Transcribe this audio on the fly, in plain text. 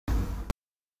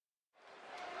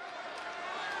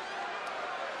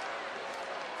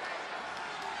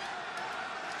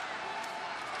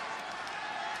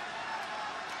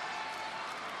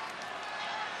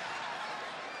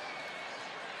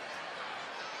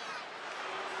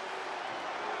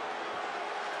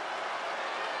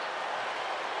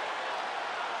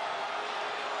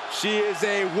She is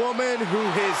a woman who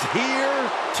is here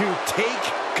to take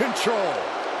control.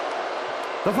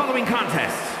 The following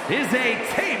contest is a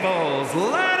tables,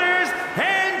 ladders,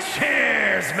 and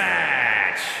chairs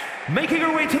match. Making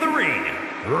her way to the ring,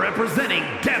 representing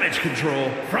Damage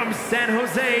Control from San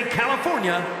Jose,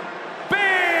 California,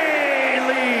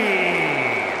 Bayley.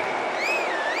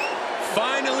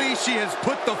 Finally, she has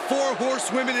put the four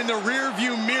horsewomen in the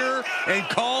rearview mirror and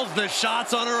calls the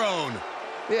shots on her own.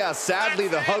 Yeah, sadly,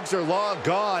 the hugs are long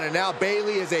gone, and now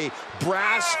Bayley is a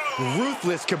brash,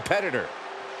 ruthless competitor.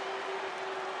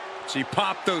 She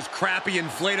popped those crappy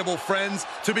inflatable friends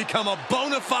to become a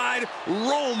bona fide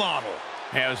role model.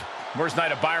 Yeah, it was the worst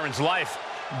night of Byron's life.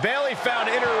 Bayley found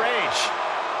inner rage.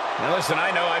 Now listen,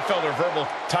 I know I felt her verbal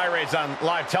tirades on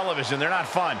live television. They're not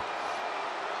fun.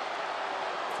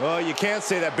 Well, you can't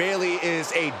say that Bayley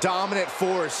is a dominant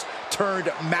force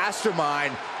turned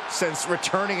mastermind since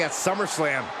returning at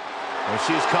SummerSlam. And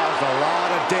she's caused a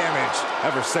lot of damage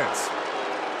ever since.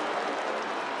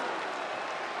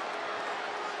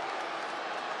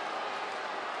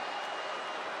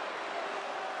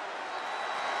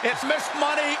 It's Miss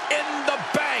Money in the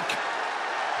Bank.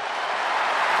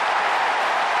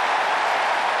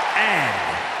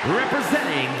 And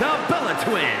representing the Bella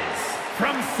Twins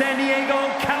from San Diego,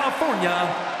 California,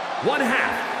 one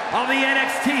half of the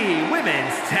NXT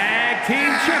Women's Tag Team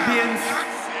Champions,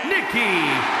 Nikki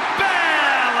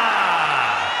Bella.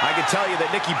 I can tell you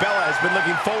that Nikki Bella has been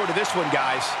looking forward to this one,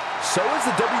 guys. So is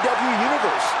the WWE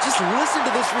Universe. Just listen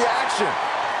to this reaction.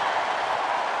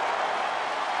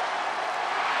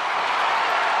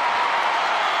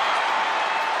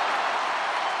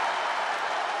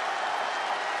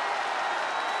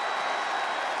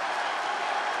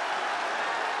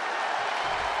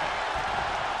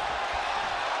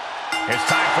 It's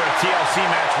time for a TLC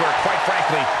match where, quite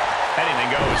frankly,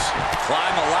 anything goes.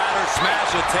 Climb a ladder,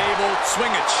 smash a table, swing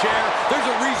a chair. There's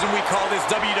a reason we call this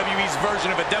WWE's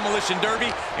version of a demolition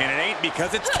derby, and it ain't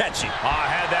because it's catchy. Oh, I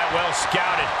had that well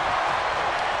scouted.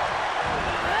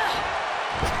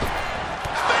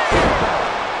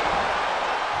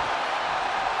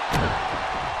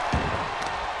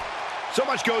 So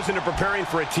much goes into preparing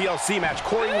for a TLC match.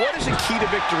 Corey, what is the key to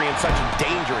victory in such a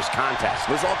dangerous contest?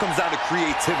 This all comes down to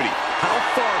creativity. How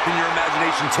far can your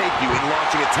imagination take you in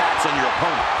launching attacks on your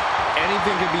opponent?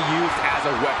 Anything can be used as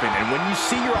a weapon, and when you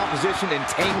see your opposition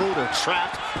entangled or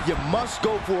trapped, you must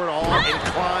go for it all and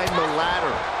climb the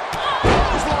ladder.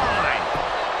 Clothesline!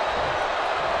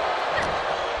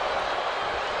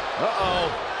 Uh-oh.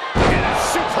 And a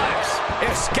suplex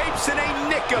escapes in a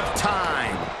nick of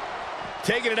time.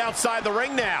 Taking it outside the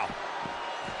ring now.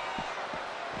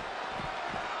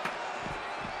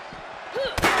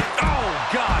 Oh,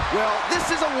 God. Well, this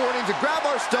is a warning to grab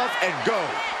our stuff and go.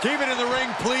 Keep it in the ring,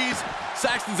 please.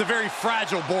 Saxton's a very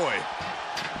fragile boy.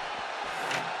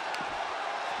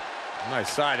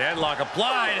 Nice side headlock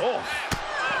applied. Oh,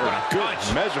 what a good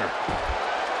measure.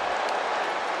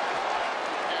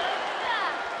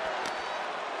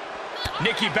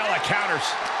 Nikki Bella counters.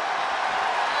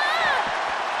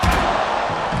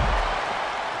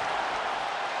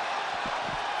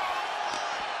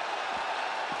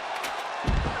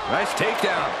 Nice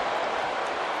takedown.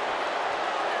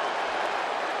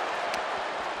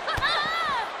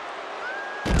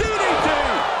 DDT!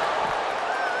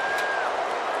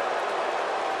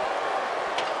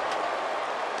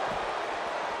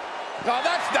 Oh,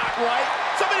 that's not right.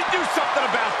 Somebody do something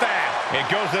about that.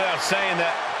 It goes without saying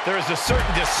that there is a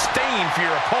certain disdain for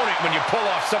your opponent when you pull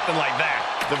off something like that.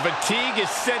 The fatigue is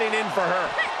setting in for her.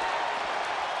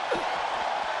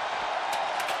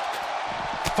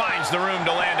 Finds the room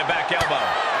to land a back elbow.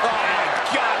 Oh, my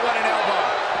God, what an elbow.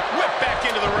 Whip back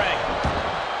into the ring.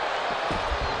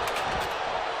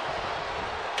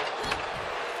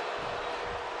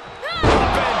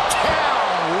 Up and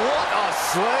down. What a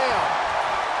slam.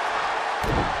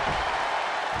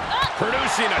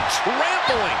 Producing a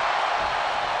trampling.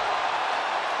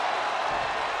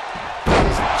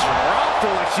 Dropped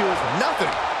her like she was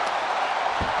nothing.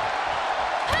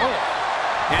 Oh.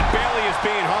 And Bayley is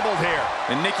being humbled here.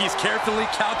 And Nikki's carefully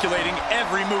calculating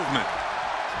every movement.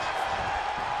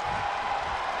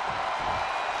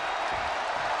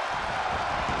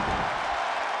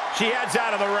 She heads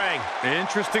out of the ring.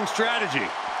 Interesting strategy.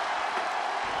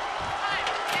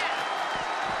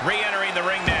 Re-entering the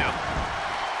ring now.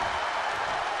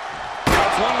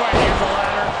 That's one way to use the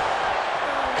ladder.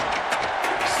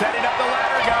 Setting up the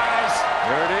ladder, guys.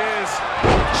 There it is.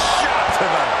 Shot to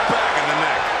the back of the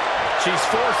neck. She's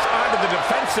forced onto the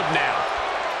defensive now.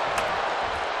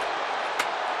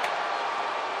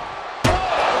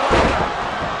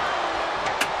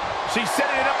 She's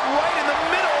setting it up right in the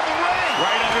middle of the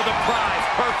Right under the prize.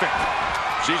 Perfect.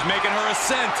 She's making her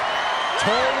ascent.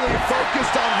 Totally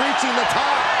focused on reaching the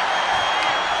top.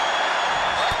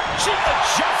 She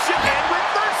adjusts it and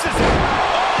reverses it.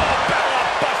 Oh, Bella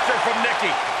buster from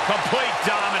Nikki. Complete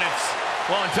dominance.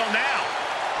 Well, until now.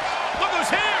 Look who's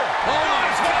here. Oh,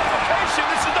 disqualification.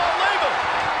 This is not legal.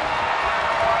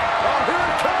 Oh, here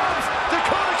it comes.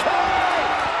 Dakota Kai.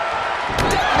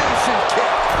 Detonation kick.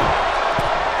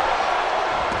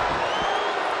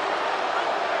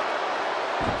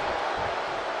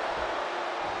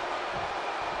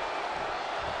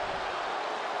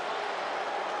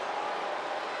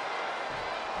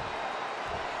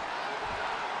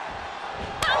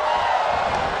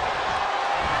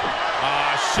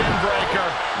 Shin breaker.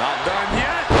 Not done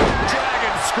yet.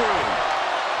 Dragon screw.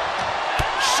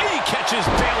 She catches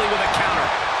Bayley with a counter.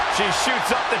 She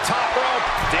shoots up the top rope.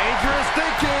 Dangerous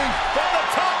thinking. From the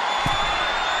top.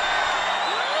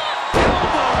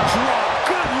 Elbow drop.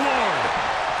 Good Lord.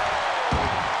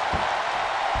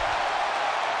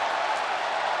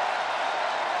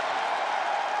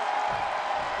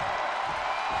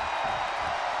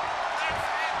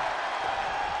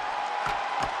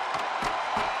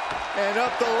 And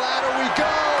up the ladder we go.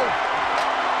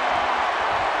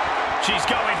 She's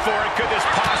going for it. Could this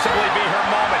possibly be her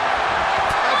moment?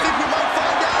 I think we might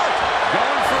find out.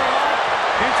 Going for it all.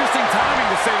 Interesting timing,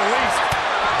 to say the least.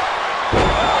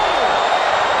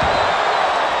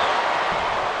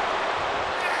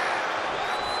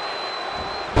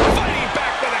 Fighting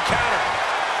back with a counter.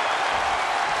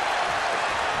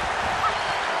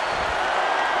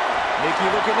 Nikki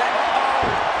looking at...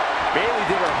 Bayley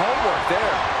did her homework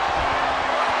there.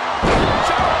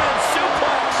 German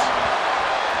suplex.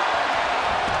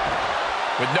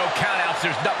 With no countouts,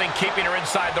 there's nothing keeping her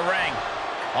inside the ring.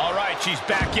 All right, she's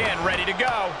back in, ready to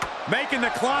go. Making the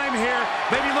climb here.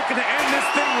 Maybe looking to end this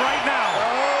thing right now.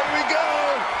 Oh, here we go.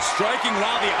 Striking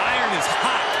while the iron is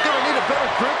hot. Gonna need a better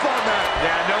grip on that.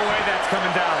 Yeah, no way that's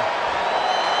coming down.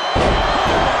 Oh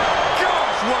my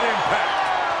gosh, what impact.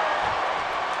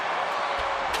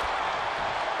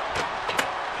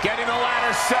 Getting the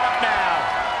ladder set up now.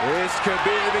 This could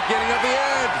be the beginning of the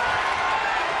end.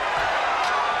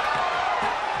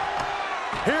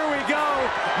 Here we go,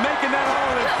 making that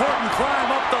all-important climb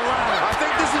up the ladder. I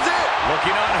think this is it.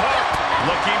 Looking unhooked,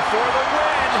 looking for the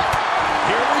win.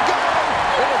 Here we go.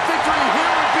 And a victory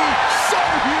here would be so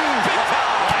huge. Big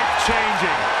time.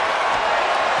 Life-changing.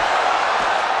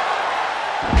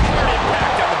 Hard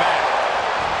impact on the back.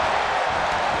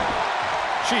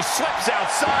 She slips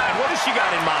outside. What has she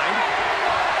got in mind?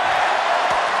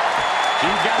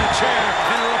 She's got a chair,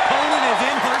 and her opponent is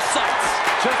in her sights.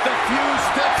 Just a few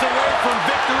steps away from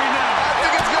victory now. I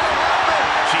think it's gonna happen.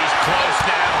 She's close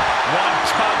now. One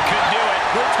tug could do it.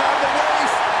 No time to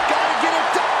waste. Gotta get it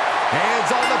done. Hands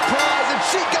on the prize, and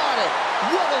she got it.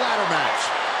 What a ladder match.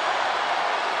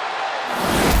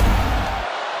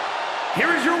 Here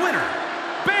is your winner,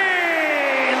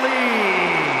 Bayley.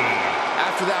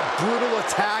 After that brutal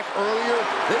attack earlier,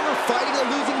 they were fighting a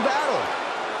losing battle.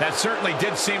 That certainly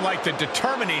did seem like the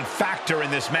determining factor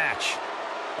in this match.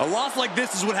 A loss like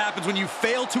this is what happens when you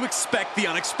fail to expect the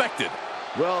unexpected.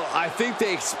 Well, I think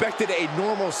they expected a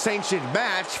normal sanctioned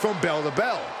match from bell to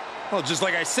bell. Well, just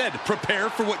like I said, prepare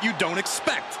for what you don't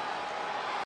expect.